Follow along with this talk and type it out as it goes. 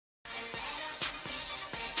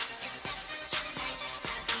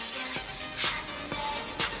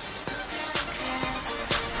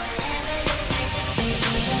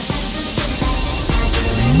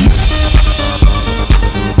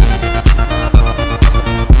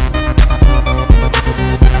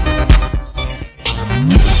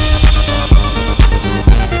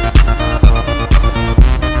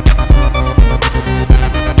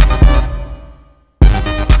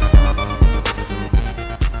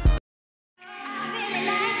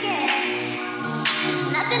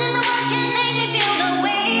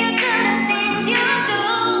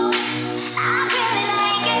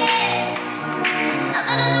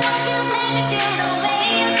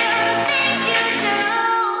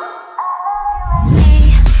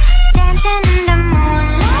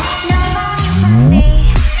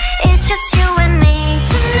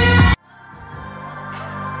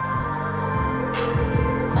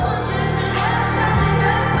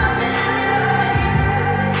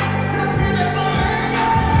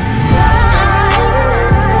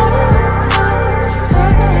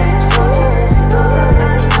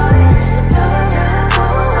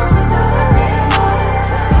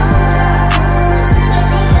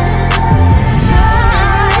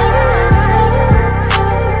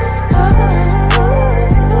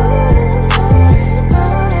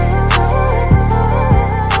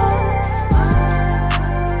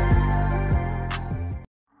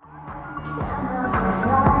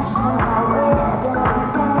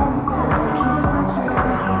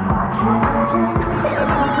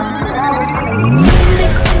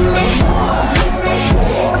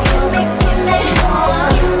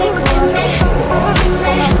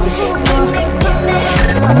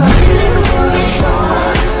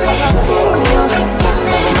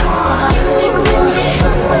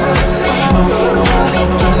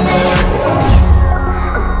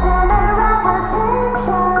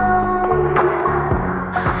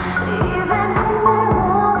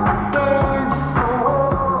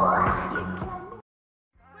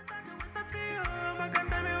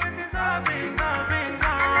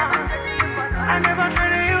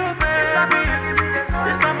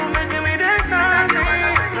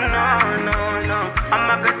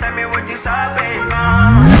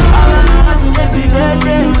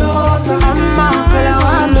baby. I'm a girl, I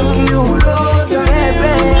wanna make you.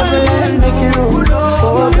 Baby, let me make you.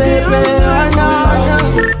 Oh, baby, I know.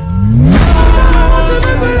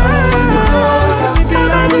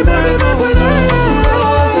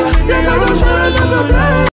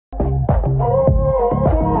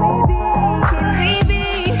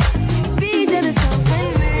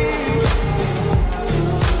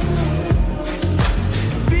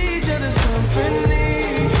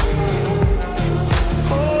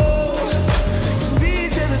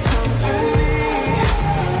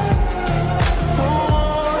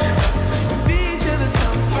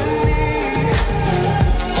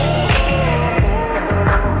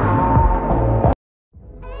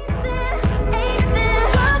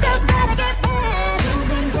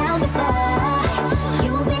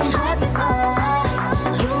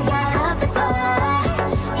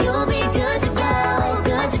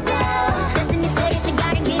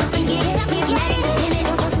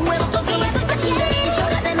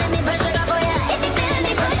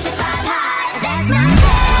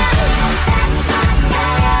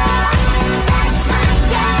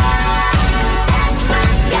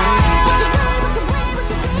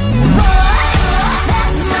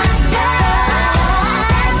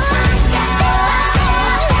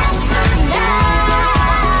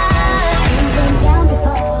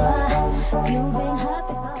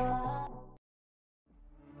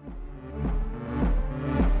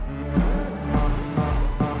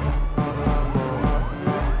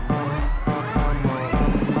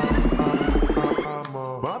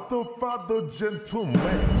 Father,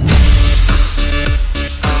 gentleman.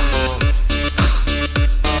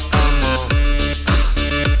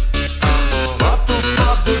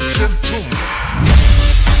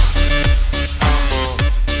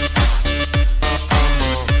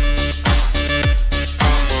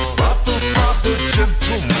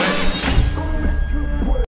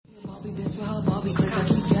 Barbie click, I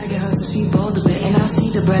keep dragging her so she bold a bit. And I see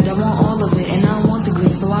the bread, I want all of it. And I want the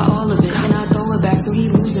green, so I all of it. And I throw it back, so he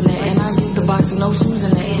losing it. And I get the box with no shoes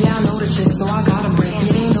in it. Yeah, I know the trick, so I got him break.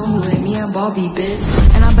 Yeah, they know who hit me and Barbie, bitch.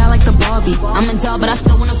 And I'm bad like the Barbie. I'm a doll, but I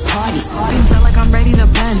still wanna party. Being feel like I'm ready to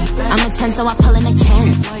bend. I'm a 10, so I pull in a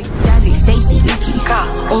 10. Jazzy, Stacy, Nicki.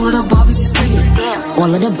 All of the Barbies is pretty. Damn.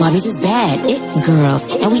 All of the Barbies is bad. It girls,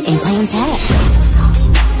 and we ain't playing tag.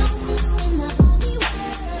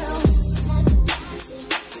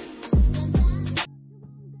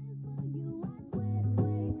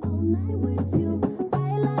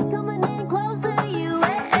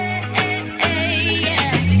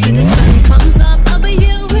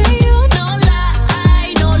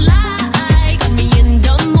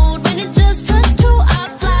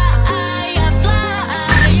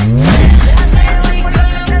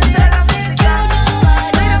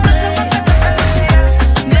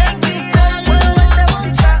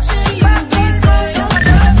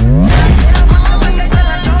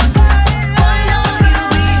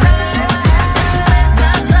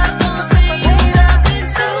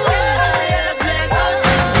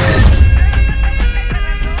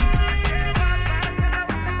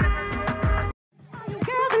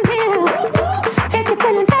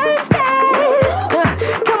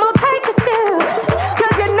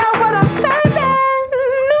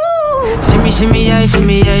 Shimmy yeah,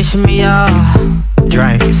 shimmy yeah, shimmy yeah.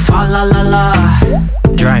 Drink, swalla la la.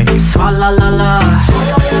 Drink, swalla la la.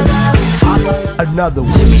 Another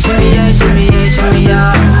one. Shimmy yeah, shimmy yeah, shimmy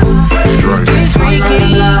yeah. Drink, swalla la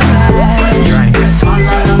la. Drink,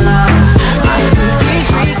 swalla la la.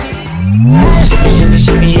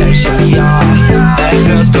 Shimmy yeah, shimmy yeah. Bad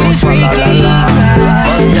girls don't swalla la la.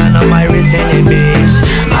 Bust down on my wrist and it bitch.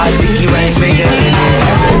 I think you ain't bigger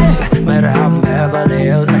than it. Matter how I'm Beverly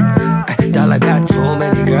Hills. Y'all got too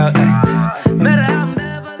many girls. Matter how I'm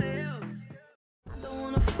Beverly Hills. I don't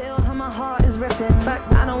wanna feel how my heart is ripping. In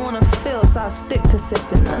fact, I don't wanna feel, so I stick to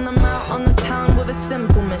sipping. And I'm out on the town with a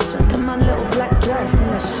simple mission. In my little black dress, and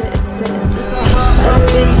this shit is sitting. Just a hard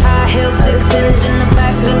bitch, high heels, 6 inch in the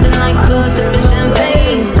back of the nightclub, sipping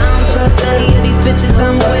champagne. I don't trust any of these bitches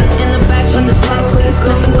I'm with. In the back of the taxi,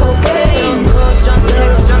 sniffing cocaine. Drunk calls, drunk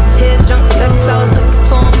texts, drunk tears, drunk sex. I was looking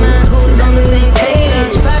for a man who's on the same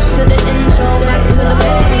page. Back to the intro, back to the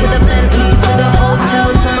bar, to the Bentley, to the hotel,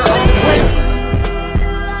 to my own way.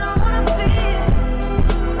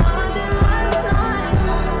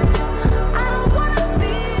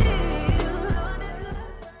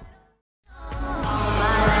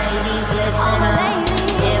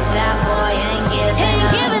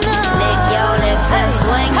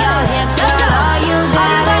 Swing your hips, girl, all you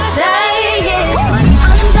gotta say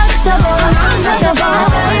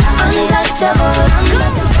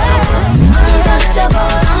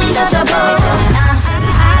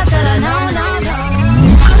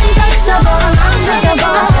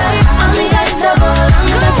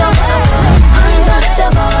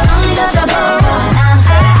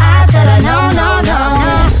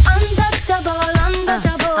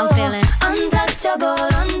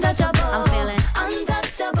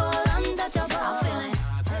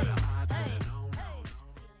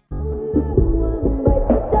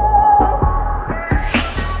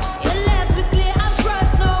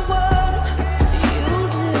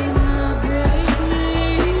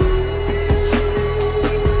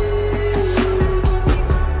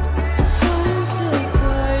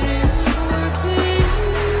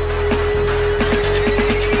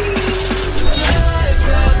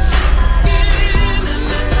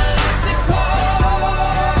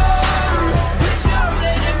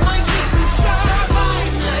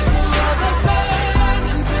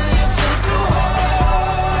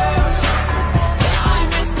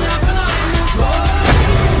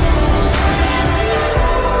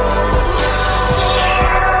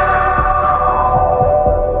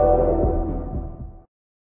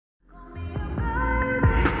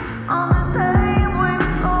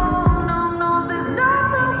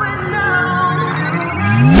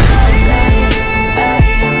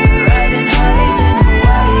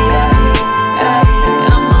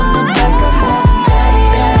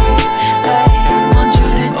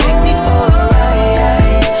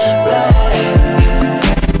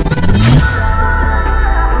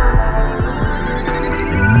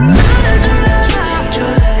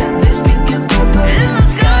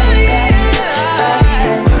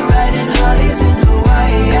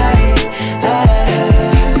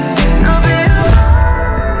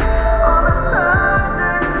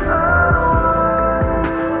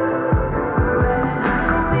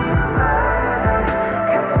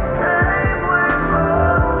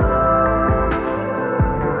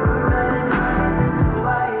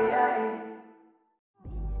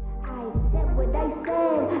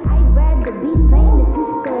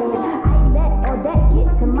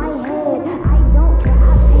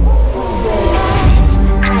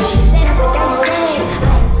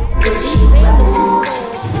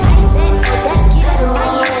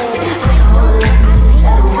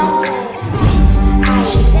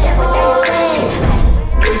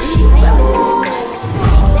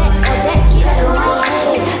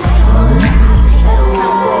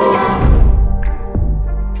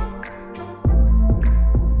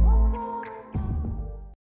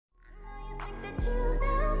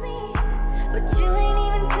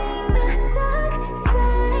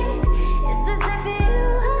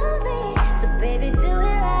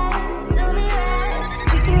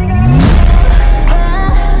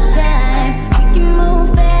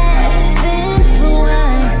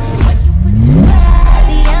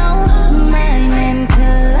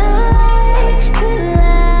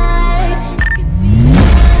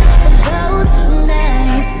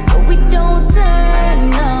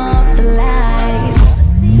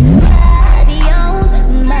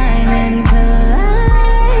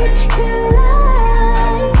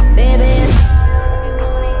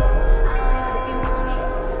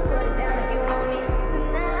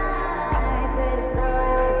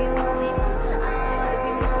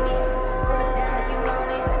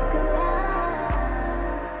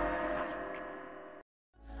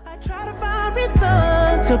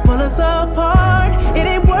to pull us apart. It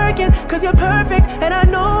ain't working, cause you're perfect, and I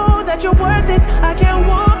know that you're worth it. I can't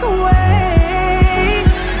walk away.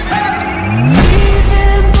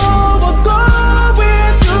 Even though we're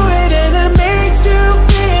going through it and it makes you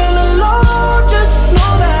feel alone, just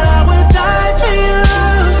know that I would die for you.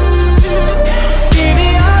 Baby,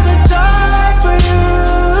 I would die for you.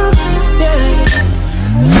 Yeah.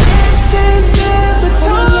 Distance in the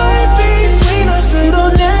time between us,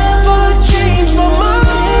 it'll never change my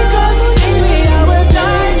mind, cause baby, I would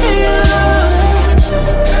die for you.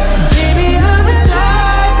 Baby, I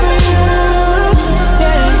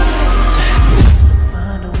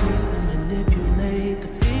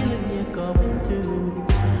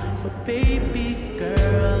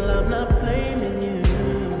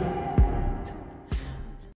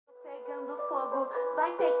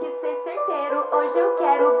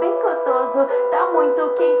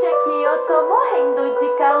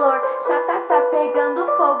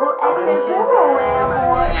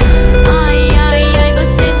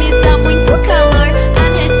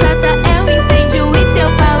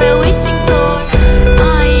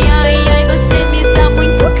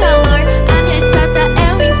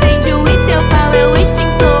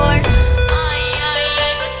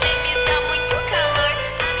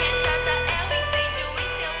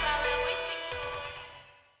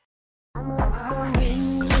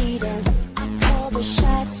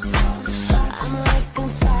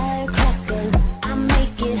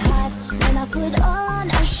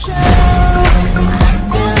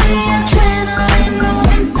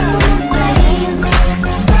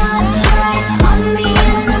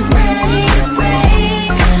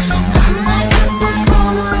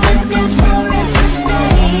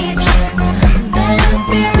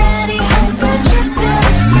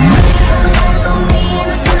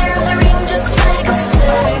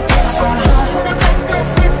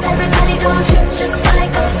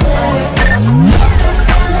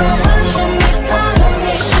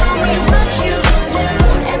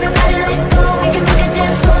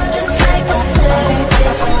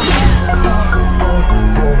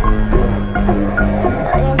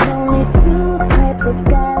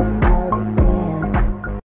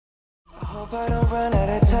Hope I don't run out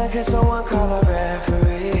of time, cause someone call a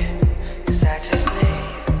referee. Cause I just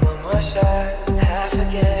need one more shot, have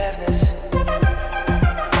forgiveness.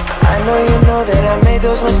 I know you know that I made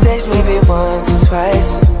those mistakes maybe once or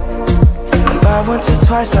twice. And by once or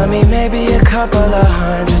twice I mean maybe a couple of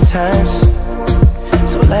 100 times.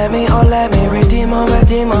 So let me redeem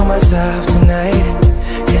on myself tonight.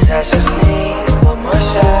 Cause I just need one more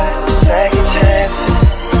shot, second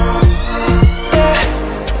chances.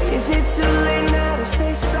 Is it too late now to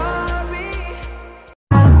say sorry?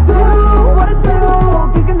 I do what I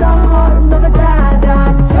do, you can know another time.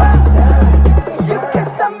 You can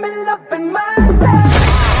stop me loving myself.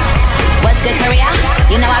 What's good, Korea?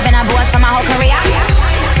 You know I've been a boss for my whole career.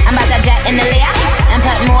 I'm about to jet in the layer and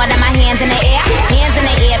put more than my hands in the air. Hands in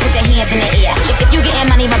the air, put your hands in the air. If you getting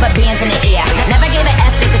money, rubber bands in the air. Never gave an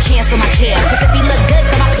F, they could cancel my chair. Cause if you look good,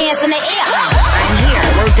 throw my pants in the air. I'm here,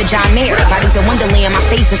 word to John Mayer. Body's a wonderland, my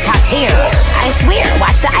face is top tier. I swear,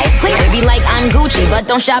 watch the ice clear. Be like I'm Gucci,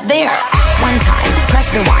 but don't shop there. One time,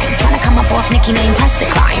 press rewind. Trying to come up off Nicki name, press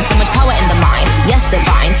decline. So much power in the mind. Yes,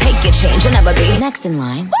 divine, take your change, you'll never be next in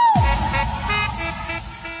line.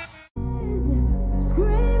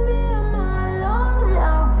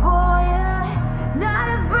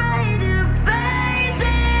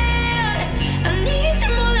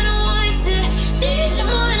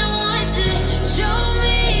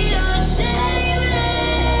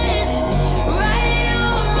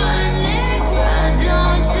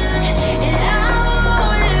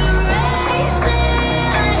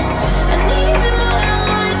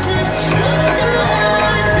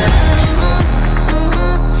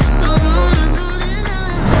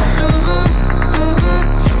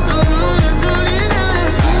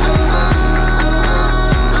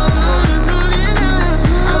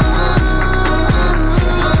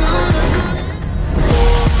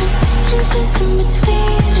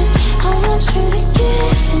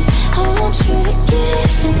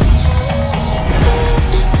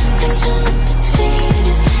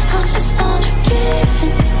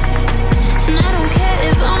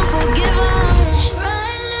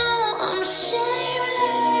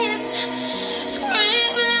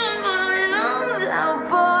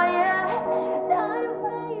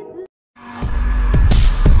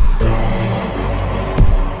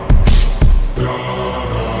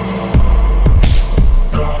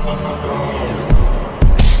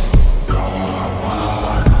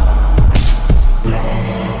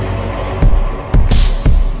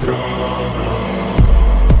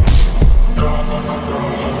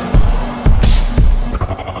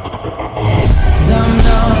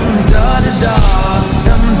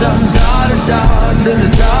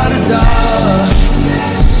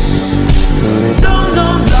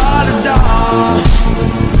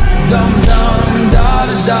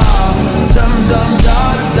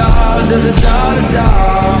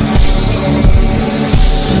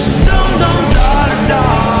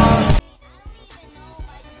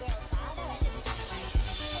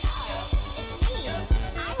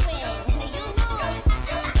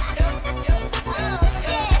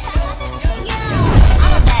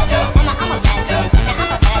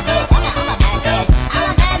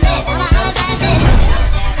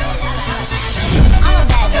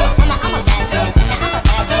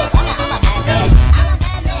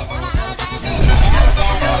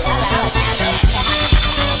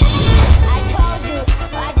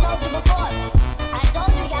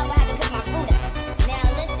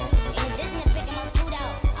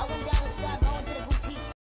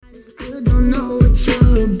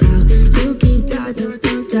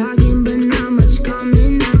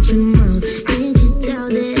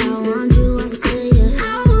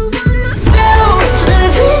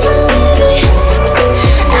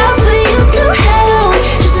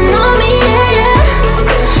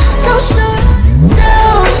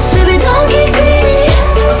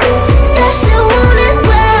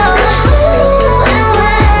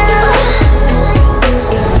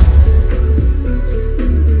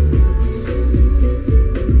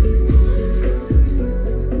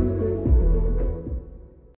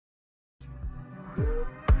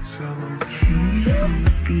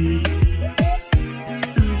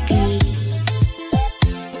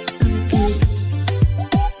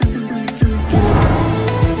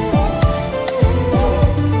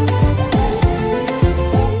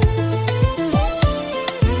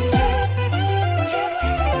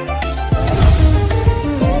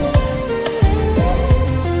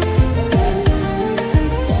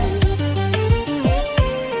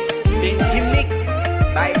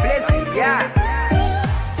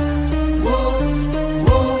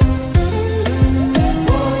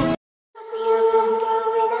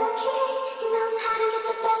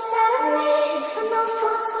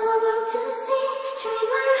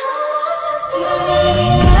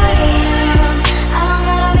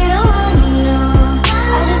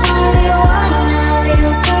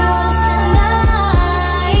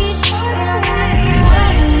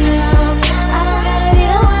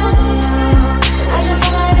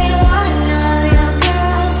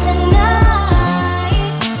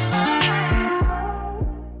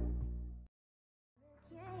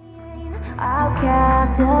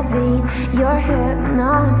 You're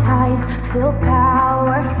hypnotized, feel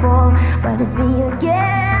powerful, but it's me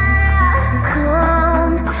again.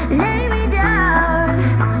 Come, lay me down,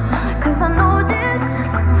 'cause I know this,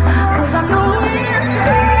 'cause I know it.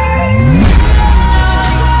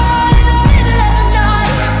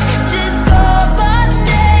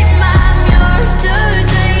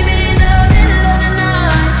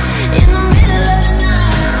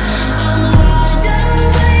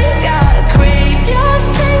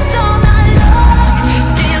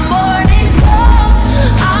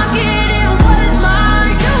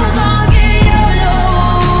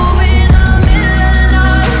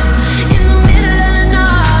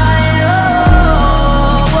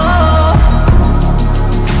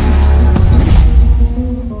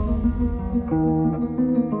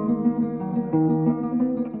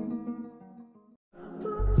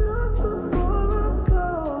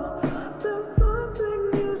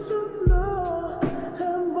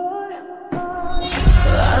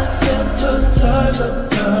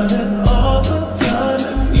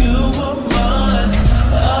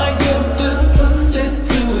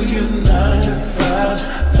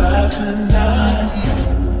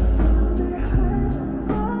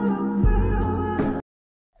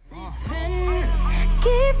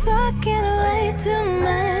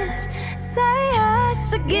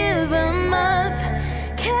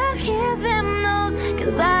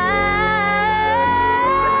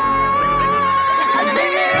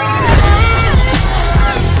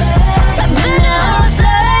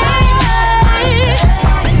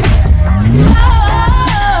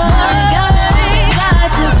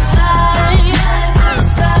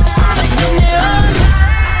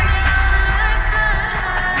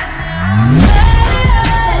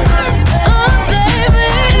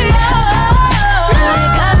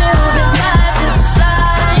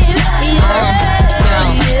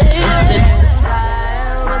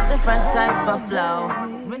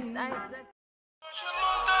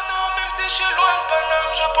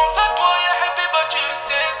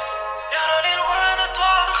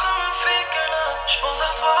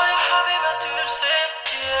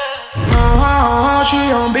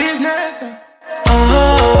 J'suis en business.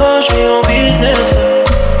 J'suis en business.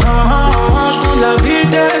 J'prends de la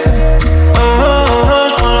vitesse.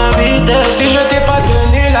 J'prends la vitesse. Si je t'ai pas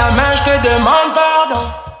tenu la main, j'te demande pardon.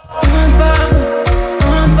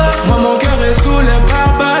 Moi mon cœur est sous le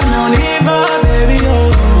pare-balles, mais on y va, baby oh.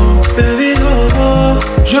 Baby oh.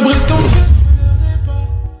 Je brise ton cœur.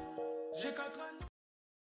 J'ai 4 ans.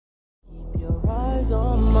 Keep your eyes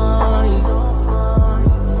on mine.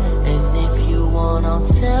 And if you want, I'll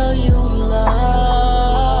tell you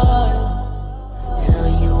lies. Tell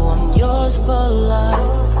you I'm yours for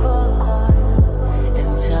life.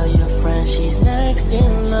 And tell your friend she's next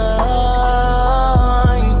in line.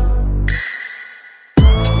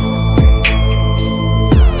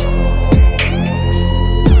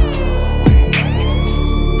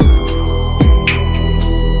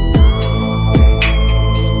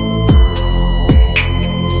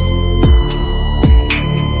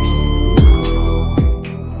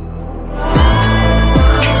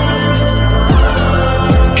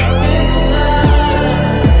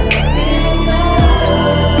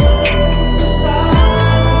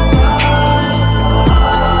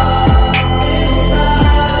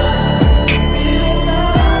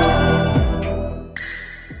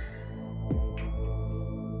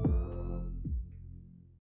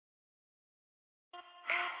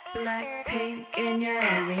 Blackpink in your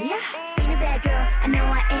area. Ain't a bad girl, I know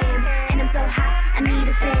I am. And I'm so hot, I need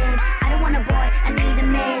a fan. I don't want a boy, I need a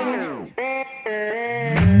man.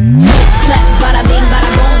 Clap, bada bing, bada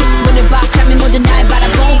boom. 문을 박 차면 모든 날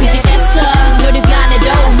바라보고 그지 됐어. 노력 안 해도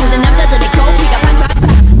모든 남자들의 코피가 팡팡팡.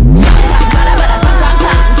 바라바라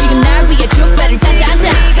팡팡팡. 지금 날 위해 축배를 짜잔짠.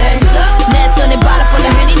 내 손에 바라볼라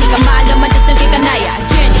흔히 네가 말로만 듣던 걔가 나야.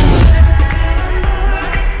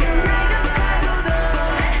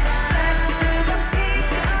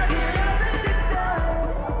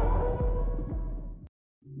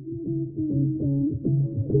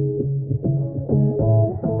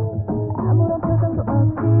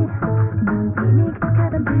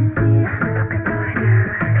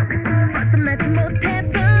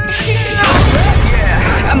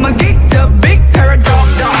 I'm a geeked up big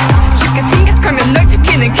paradox. 쉽게 생각하면 널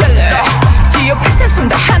지키는 killer.